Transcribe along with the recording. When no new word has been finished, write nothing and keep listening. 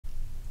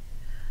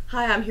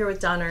Hi, I'm here with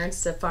Don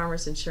Ernst, a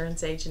farmer's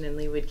insurance agent in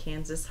Leawood,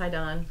 Kansas. Hi,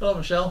 Don. Hello,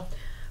 Michelle.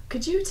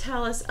 Could you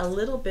tell us a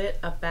little bit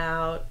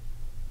about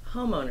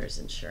homeowners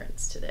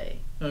insurance today?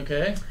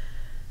 Okay.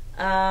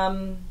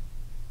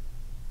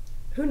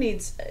 Who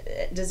needs,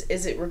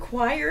 is it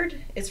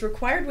required? It's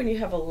required when you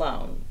have a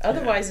loan.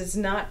 Otherwise, It's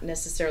not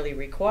necessarily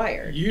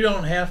required. You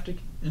don't have to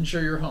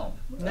insure your home.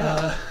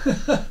 No.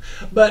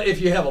 But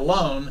if you have a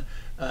loan,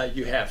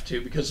 you have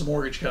to, because the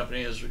mortgage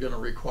company is going to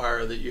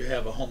require that you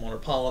have a homeowner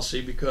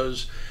policy,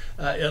 because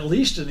at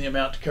least in the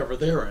amount to cover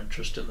their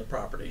interest in the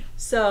property.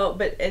 So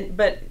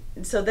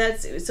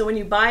when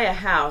you buy a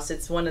house,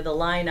 it's one of the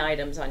line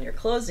items on your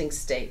closing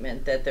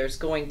statement that there's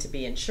going to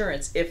be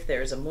insurance if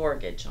there's a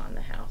mortgage on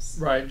the house.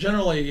 Right.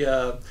 Generally,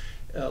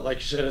 like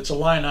you said, it's a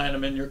line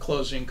item in your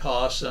closing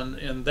costs,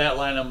 and that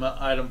line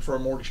item for a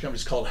mortgage company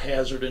is called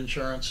hazard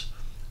insurance.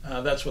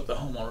 That's what the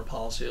homeowner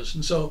policy is,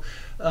 and so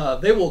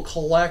they will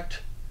collect.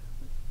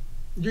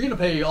 You're going to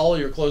pay all of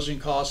your closing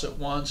costs at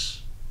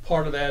once.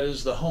 Part of that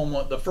is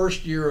the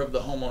first year of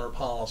the homeowner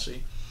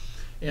policy,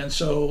 and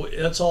so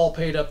it's all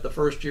paid up the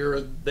first year.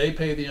 They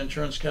pay the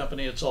insurance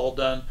company. It's all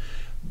done,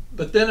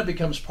 but then it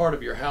becomes part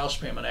of your house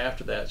payment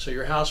after that. So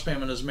your house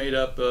payment is made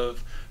up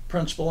of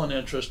principal and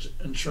interest,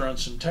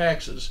 insurance, and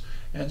taxes.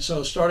 And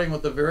so starting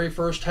with the very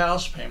first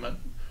house payment,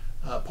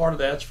 part of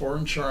that's for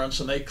insurance,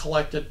 and they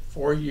collect it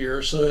for a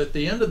year. So at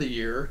the end of the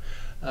year,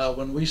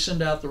 when we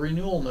send out the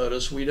renewal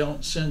notice, we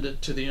don't send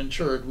it to the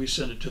insured, we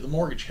send it to the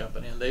mortgage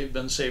company, and they've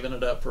been saving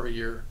it up for a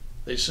year.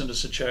 They send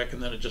us a check,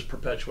 and then it just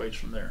perpetuates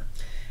from there.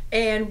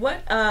 And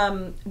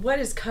what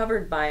is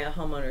covered by a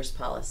homeowner's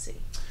policy?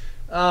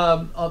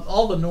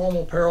 All the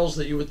normal perils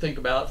that you would think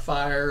about: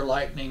 fire,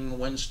 lightning,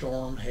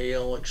 windstorm,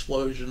 hail,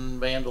 explosion,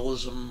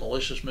 vandalism,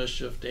 malicious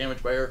mischief,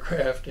 damage by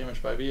aircraft,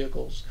 damage by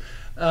vehicles.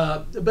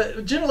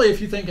 But generally, if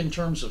you think in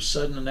terms of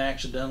sudden and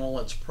accidental,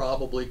 it's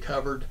probably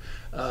covered.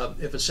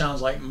 If it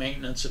sounds like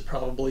maintenance, it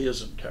probably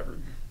isn't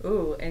covered.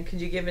 Ooh, and could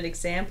you give an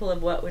example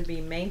of what would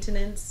be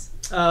maintenance?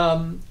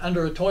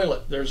 Under a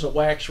toilet, there's a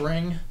wax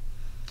ring,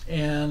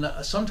 and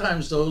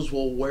sometimes those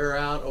will wear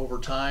out over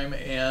time,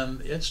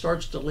 and it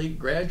starts to leak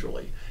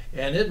gradually.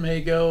 And it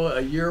may go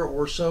a year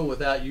or so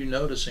without you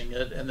noticing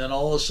it, and then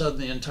all of a sudden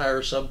the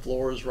entire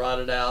subfloor is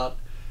rotted out,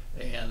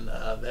 and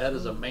that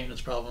is a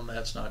maintenance problem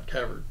that's not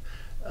covered.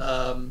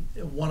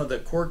 One of the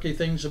quirky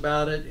things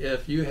about it,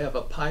 if you have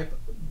a pipe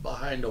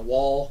behind a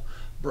wall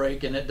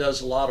break and it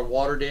does a lot of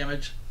water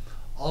damage,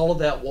 all of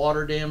that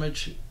water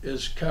damage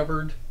is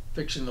covered.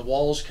 Fixing the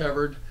wall's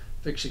covered,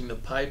 fixing the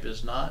pipe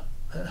is not.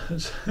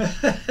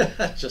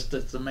 Just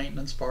it's the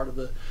maintenance part of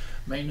the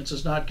maintenance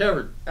is not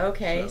covered.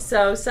 Okay,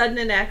 so sudden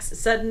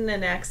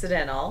and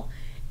accidental,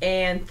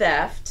 and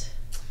theft.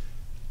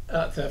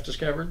 Theft is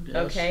covered, yes.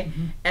 Okay,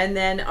 Mm-hmm. And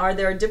then are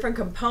there different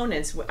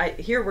components?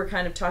 Here we're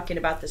kind of talking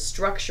about the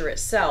structure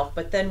itself,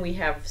 but then we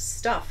have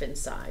stuff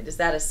inside. Is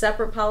that a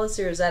separate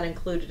policy, or is that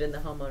included in the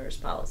homeowner's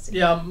policy?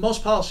 Yeah,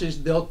 most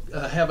policies, they'll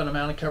have an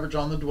amount of coverage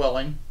on the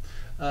dwelling.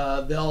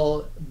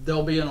 There'll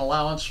be an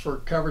allowance for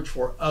coverage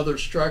for other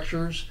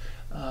structures.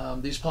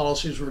 These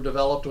policies were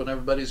developed when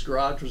everybody's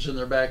garage was in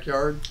their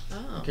backyard.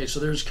 Oh. Okay, so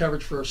there's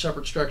coverage for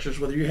separate structures.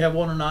 Whether you have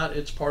one or not,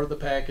 it's part of the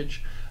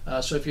package.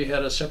 So if you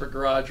had a separate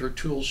garage or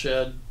tool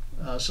shed,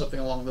 something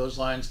along those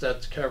lines,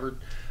 that's covered.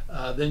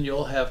 Then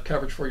you'll have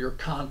coverage for your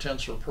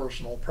contents or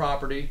personal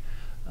property.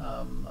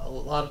 A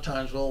lot of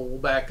times we'll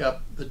back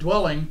up the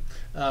dwelling.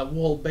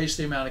 We'll base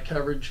the amount of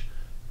coverage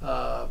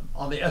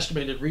on the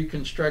estimated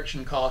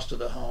reconstruction cost of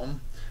the home.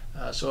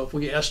 So if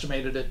we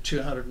estimated at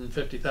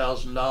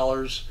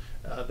 $250,000,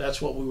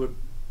 that's what we would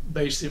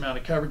base the amount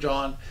of coverage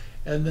on.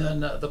 And then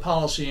the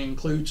policy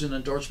includes an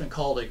endorsement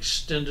called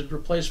extended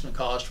replacement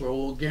cost, where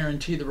we'll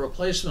guarantee the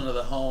replacement of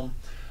the home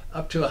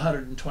up to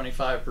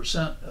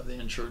 125% of the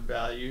insured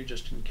value,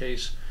 just in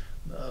case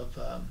of,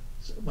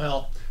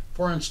 well,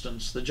 for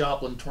instance, the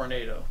Joplin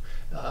tornado.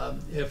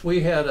 If we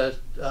had a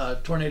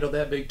tornado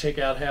that big take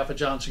out half of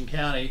Johnson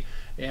County,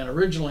 and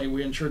originally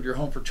we insured your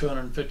home for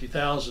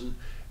 $250,000,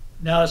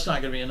 now it's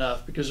not going to be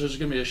enough, because there's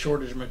going to be a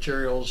shortage of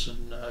materials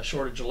and a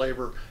shortage of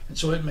labor, and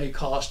so it may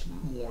cost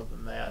more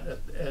than that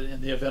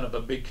in the event of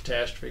a big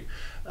catastrophe.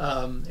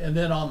 And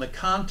then on the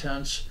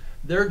contents,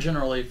 they're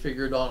generally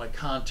figured on a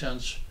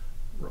contents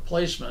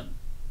replacement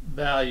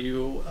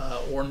value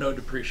or no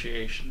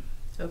depreciation.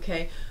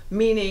 Okay,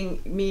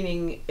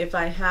 meaning if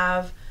I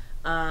have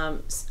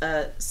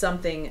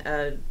something,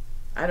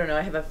 I don't know,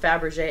 I have a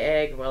Fabergé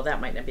egg. Well,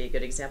 that might not be a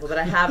good example, but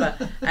I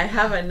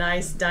have a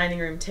nice dining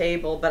room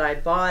table, but I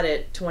bought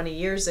it 20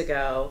 years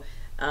ago,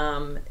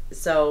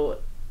 so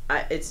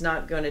it's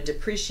not going to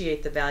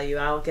depreciate the value.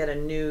 I'll get a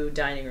new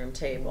dining room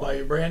table. Buy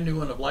a brand new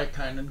one of like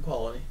kind and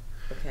quality.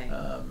 Okay.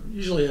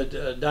 Usually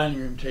a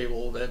dining room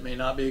table, that may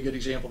not be a good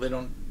example. They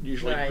don't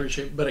usually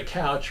depreciate, but a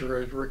couch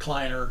or a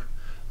recliner,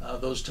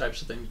 those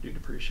types of things do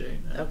depreciate.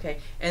 Okay,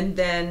 and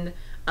then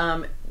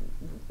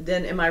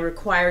am I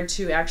required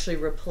to actually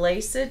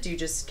replace it? Do you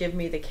just give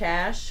me the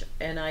cash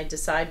and I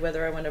decide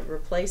whether I want to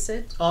replace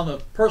it? On the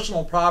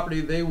personal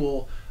property, they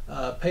will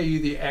pay you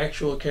the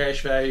actual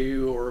cash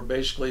value, or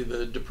basically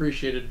the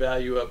depreciated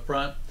value up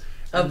front.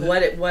 Of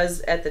what it was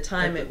at the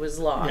time it was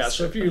lost. Yeah,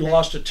 so if you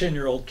lost a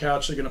 10-year-old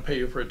couch, they're going to pay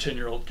you for a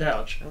 10-year-old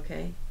couch.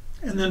 Okay.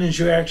 And then as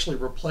you actually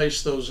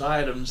replace those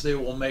items, they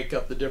will make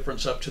up the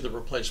difference up to the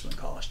replacement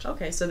cost.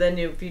 Okay, so then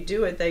if you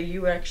do it, then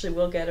you actually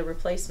will get a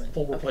replacement.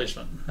 Full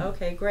replacement.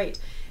 Okay, great.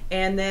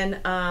 And then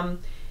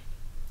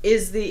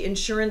is the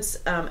insurance,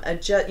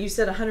 you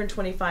said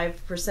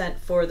 125%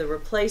 for the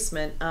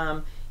replacement.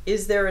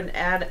 Is there an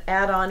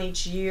add-on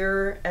each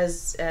year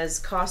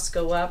as costs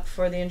go up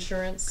for the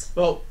insurance?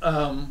 Well,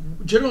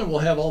 generally we'll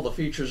have all the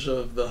features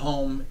of the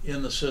home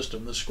in the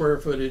system: the square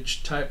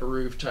footage, type of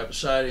roof, type of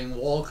siding,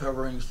 wall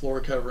coverings,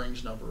 floor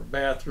coverings, number of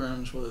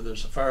bathrooms, whether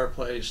there's a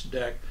fireplace,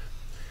 deck.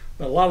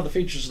 But a lot of the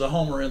features of the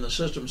home are in the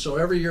system. So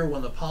every year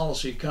when the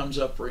policy comes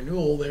up for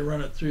renewal, they run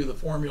it through the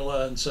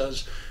formula and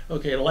says,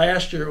 okay,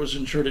 last year it was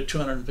insured at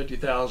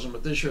 $250,000,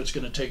 but this year it's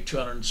going to take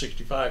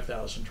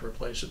 $265,000 to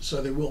replace it.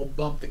 So they will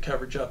bump the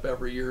coverage up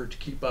every year to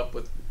keep up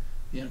with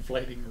the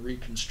inflating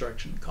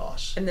reconstruction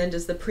costs. And then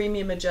does the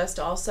premium adjust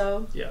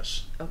also?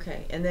 Yes.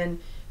 Okay, and then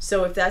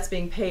so if that's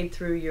being paid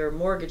through your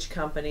mortgage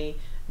company,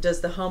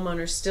 does the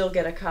homeowner still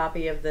get a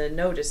copy of the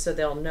notice so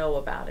they'll know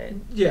about it?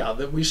 Yeah,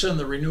 that we send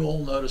the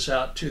renewal notice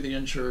out to the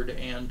insured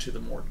and to the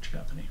mortgage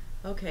company.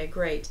 Okay,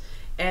 great.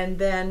 And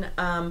then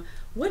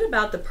what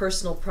about the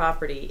personal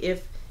property?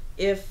 If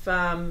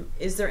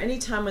is there any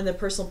time when the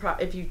personal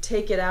if you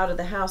take it out of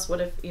the house,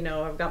 what if,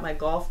 I've got my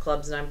golf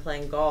clubs and I'm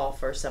playing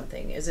golf or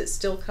something, is it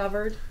still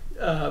covered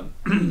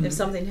if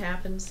something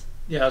happens?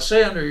 Yeah,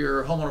 say under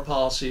your homeowner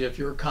policy, if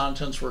your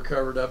contents were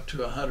covered up to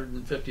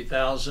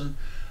 $150,000,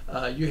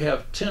 you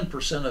have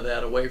 10% of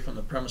that away from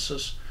the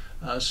premises.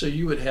 So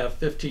you would have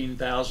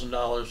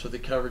 $15,000 of the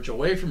coverage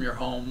away from your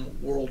home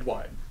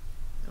worldwide.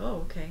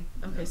 Oh, okay.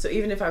 Okay, so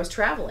even if I was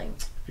traveling?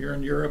 If you're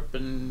in Europe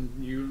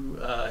and you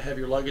have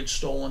your luggage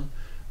stolen,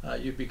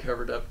 you'd be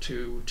covered up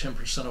to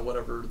 10% of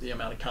whatever the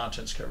amount of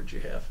contents coverage you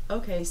have.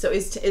 Okay, so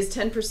is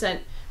 10%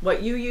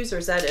 what you use, or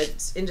is that an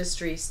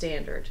industry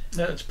standard?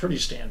 That's pretty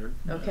standard.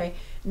 Okay,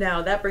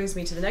 now that brings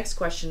me to the next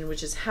question,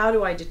 which is how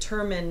do I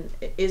determine,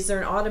 is there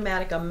an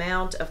automatic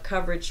amount of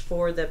coverage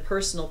for the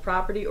personal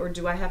property, or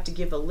do I have to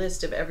give a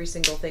list of every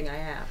single thing I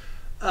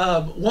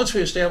have? Once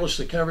we establish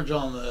the coverage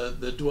on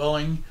the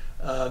dwelling,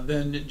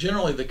 then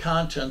generally the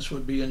contents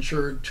would be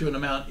insured to an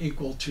amount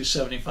equal to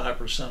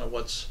 75% of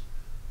what's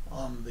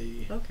on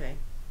the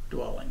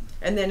dwelling.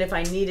 And then if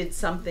I needed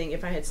something,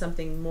 if I had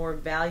something more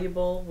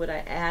valuable, would I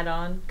add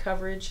on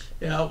coverage?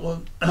 Yeah,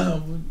 well,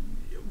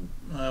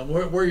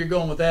 where you're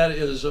going with that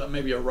is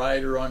maybe a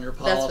rider on your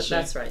policy.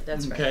 That's right.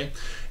 Okay,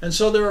 and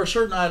so there are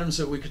certain items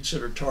that we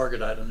consider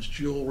target items: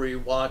 jewelry,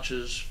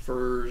 watches,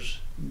 furs,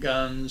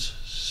 guns,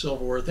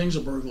 silverware, things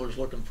a burglar's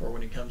looking for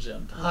when he comes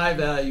in. High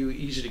value,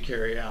 easy to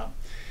carry out.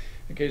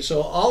 Okay,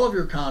 so all of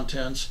your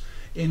contents,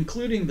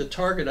 including the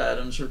target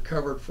items, are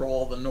covered for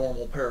all the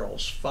normal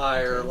perils: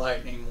 fire,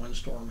 lightning,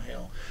 windstorm,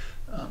 hail.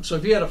 So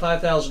if you had a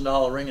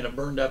 $5,000 ring and it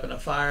burned up in a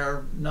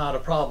fire, not a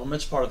problem.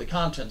 It's part of the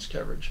contents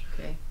coverage.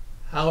 Okay.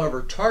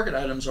 However, target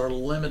items are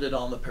limited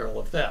on the peril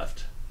of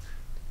theft.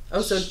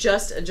 Oh, so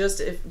just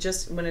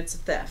when it's a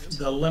theft.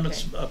 The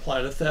limits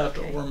apply to theft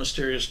or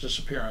mysterious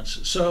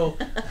disappearance. So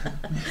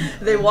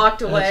they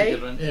walked away. That's a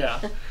good one.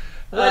 Yeah.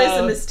 What is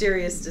a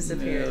mysterious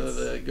disappearance?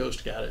 The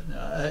ghost got it.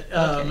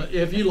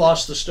 If you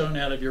lost the stone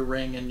out of your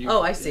ring and you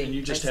I see. And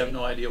you just have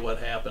no idea what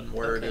happened,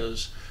 where it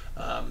is,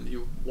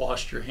 you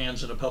washed your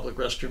hands in a public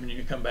restroom and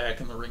you come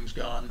back and the ring's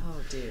gone.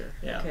 Oh dear.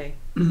 Yeah. Okay.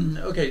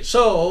 Okay.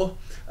 So,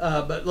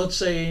 but let's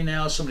say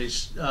now somebody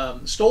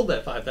stole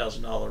that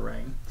 $5,000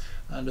 ring.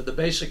 Under the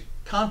basic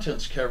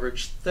contents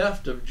coverage,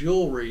 theft of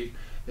jewelry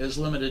is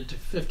limited to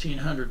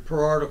 $1,500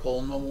 per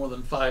article, no more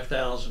than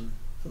 $5,000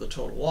 for the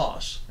total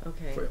loss.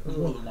 Okay. For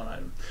more than one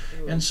item.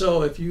 Ooh. And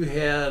so if you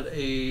had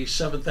a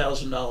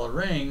 $7,000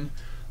 ring,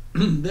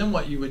 then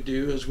what you would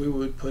do is we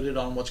would put it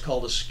on what's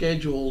called a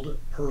scheduled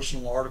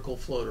personal article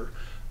floater,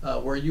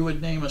 where you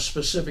would name a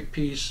specific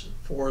piece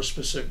for a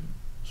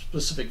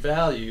specific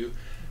value,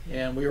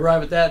 and we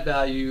arrive at that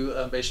value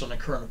based on a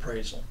current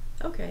appraisal.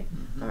 Okay.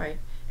 All right.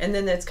 And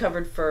then that's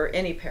covered for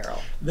any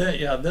peril.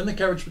 Then the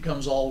coverage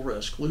becomes all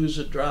risk. Lose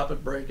it, drop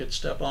it, break it,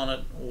 step on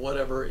it,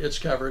 whatever, it's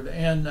covered.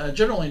 And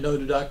generally no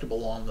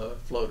deductible on the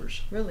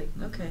floaters. Really?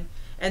 Okay.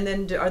 And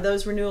then are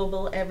those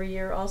renewable every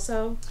year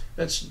also?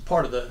 That's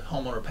part of the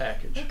homeowner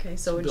package. Okay,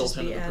 so it would just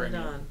be built into the added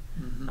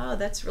premium. on. Oh,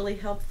 that's really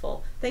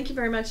helpful. Thank you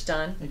very much,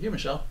 Don. Thank you,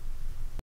 Michelle.